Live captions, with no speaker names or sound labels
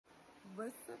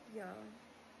What's up,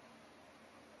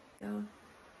 y'all?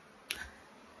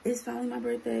 It's finally my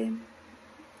birthday.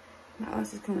 My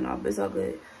eyes is coming off, but it's all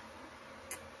good.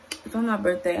 It's on my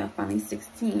birthday. I'm finally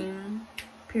 16,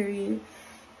 period.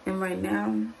 And right now,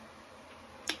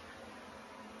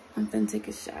 I'm finna take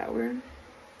a shower,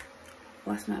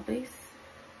 wash my face,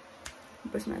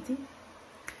 brush my teeth,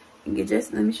 and get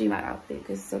dressed. Let me show you my outfit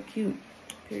because it's so cute,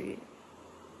 period.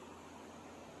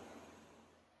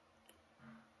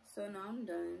 So now I'm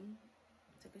done.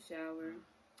 Took a shower.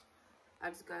 I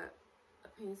just got a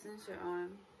pants and shirt on.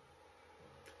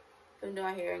 Gonna do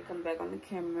my hair and come back on the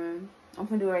camera. I'm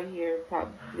gonna do it right here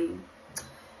probably.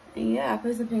 And yeah, I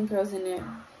put some pink curls in there.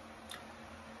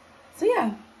 So yeah.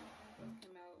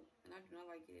 Came out and I do not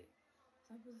like it.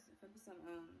 So I put some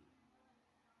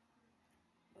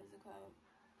what is it called?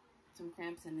 Some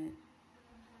cramps in it.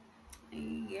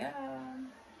 And yeah.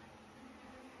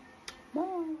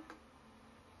 Bye.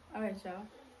 Alright, y'all.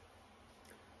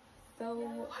 So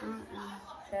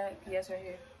back, yes, right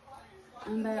here.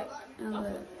 I'm back, and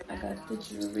look, I got the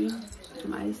jewelry.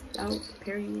 I'm iced out,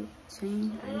 period.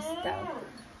 Chain iced out.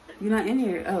 You're not in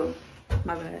here. Oh,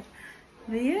 my bad.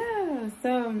 But yeah,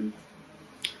 so I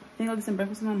think I'll get some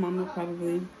breakfast with my mama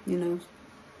probably, you know.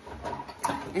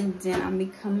 And then I'll be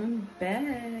coming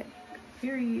back.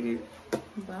 Period.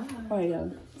 Bye. Alright,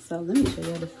 y'all. So let me show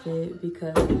y'all the fit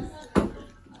because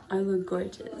I look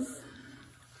gorgeous.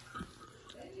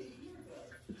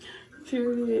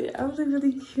 Period. I was like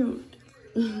really cute.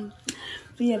 But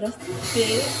yeah, that's the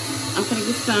fit. I'm gonna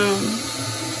get some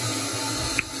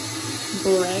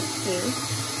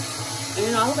breakfast. And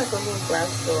you know, I look like a little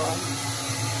grass girl.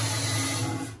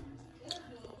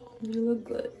 You look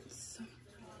good.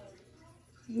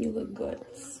 You look good.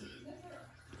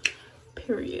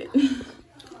 Period.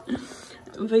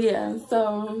 But yeah,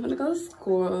 so I'm gonna go to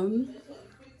school.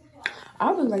 I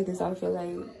really like this outfit. Like,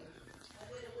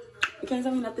 you can't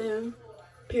tell me nothing.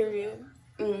 Period.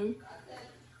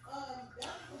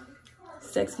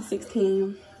 Sexy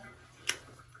 16.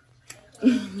 But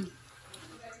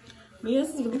yeah,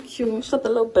 this is really cute. Shut the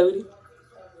little booty.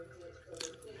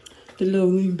 The little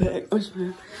lean back. But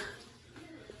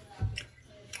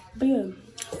yeah,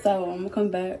 so I'm gonna come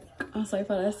back. I'm sorry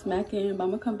for that smacking, but I'm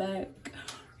gonna come back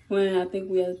when I think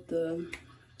we have the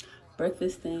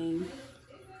breakfast thing.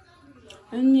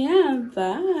 And yeah,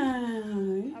 bye.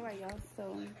 Alright, y'all, so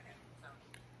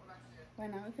right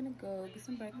now we're gonna go get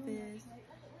some breakfast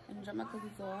and drop my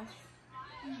cookies off.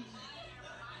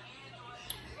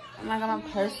 And I got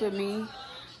my purse with me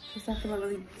because I feel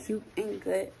really cute and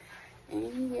good.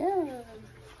 And yeah,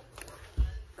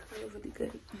 I look really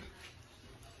good.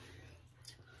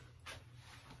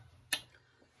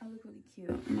 I look really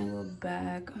cute. My little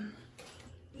bag.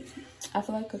 I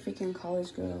feel like a freaking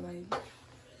college girl. Like,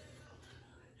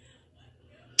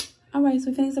 alright, so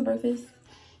we finished the breakfast.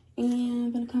 And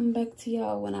I'm gonna come back to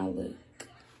y'all when I look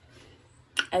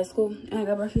at school and I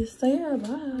got breakfast. So yeah, bye.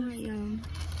 Alright, y'all.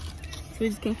 So we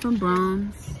just came from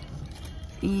Brahms.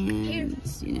 And,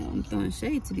 you know, I'm throwing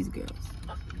shade to these girls.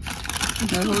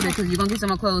 Okay, hold it, because you're gonna get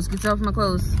some of my clothes. Get some of my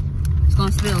clothes. It's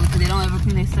gonna spill because they don't ever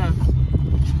clean their stuff.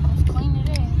 Clean it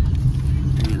in.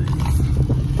 Anyways.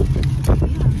 Yeah.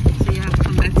 So yeah, I'll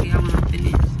come back to y'all when I'm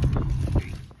finished.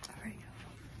 Alright, y'all.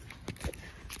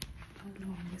 I don't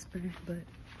know I'm whispering, but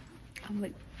I'm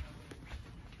late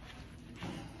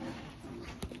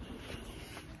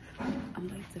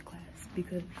to class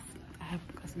because I have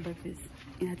got some breakfast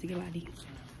and I have to get ready.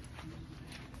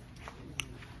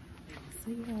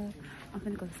 So yeah, I'm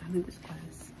gonna go to sign language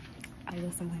class. I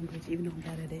love sign language even though I'm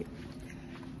bad at it.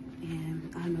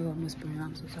 And I know I'm whispering,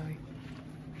 I'm so sorry.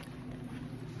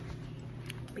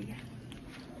 But yeah.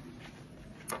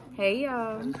 Hey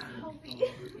y'all.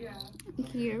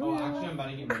 Here. Oh, actually, I'm about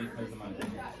to get ready because of my day.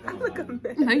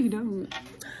 No, you don't.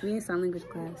 We in sign language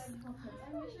class.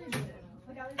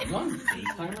 You on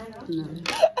FaceTime right now? No.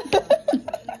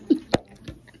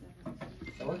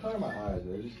 What color are my eyes?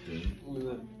 They're just green.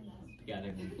 Yeah,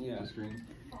 they're green. Yeah, it's green.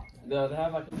 They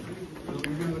have like.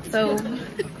 So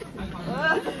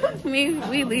we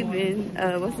leaving.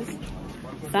 What's this?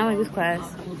 Sign language class.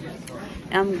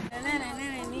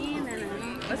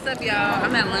 What's up, y'all?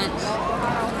 I'm at lunch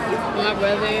with my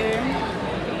brother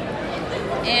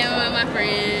and with my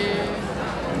friend,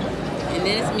 and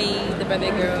then it's me, the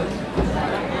birthday girl.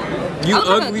 You I look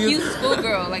like ugly. a cute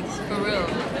schoolgirl, like for real.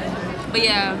 But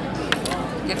yeah,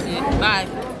 that's it. Bye.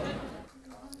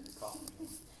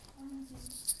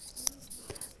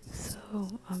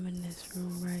 So I'm in this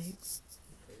room, right?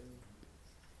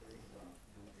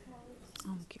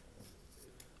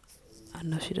 I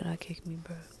know she did not kick me,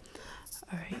 bro.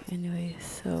 Alright, anyway,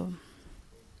 so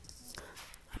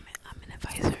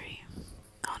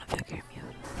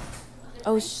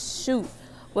Oh shoot.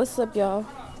 What's up, y'all?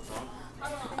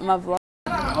 My vlog.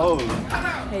 Oh.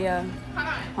 Hey y'all.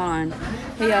 Hold on.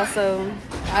 Hey y'all, so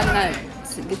I did not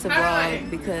get to vlog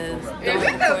because don't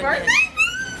record it.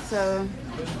 So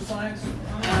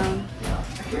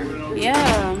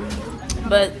yeah.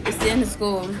 But it's the end of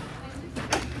school.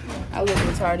 I look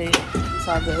retarded. It's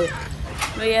all good.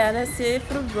 But yeah, that's it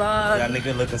for the vlog. That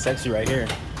nigga looking sexy right here.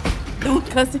 Don't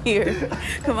cuss here.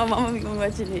 Cause my mama be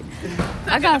watching it.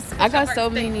 I got so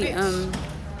many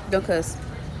don't cuss.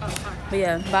 But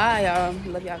yeah, bye y'all.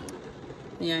 Love y'all.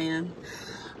 Yeah.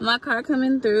 My car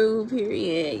coming through,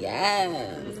 period.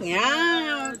 Yes.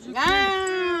 Yes,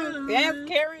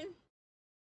 Karen.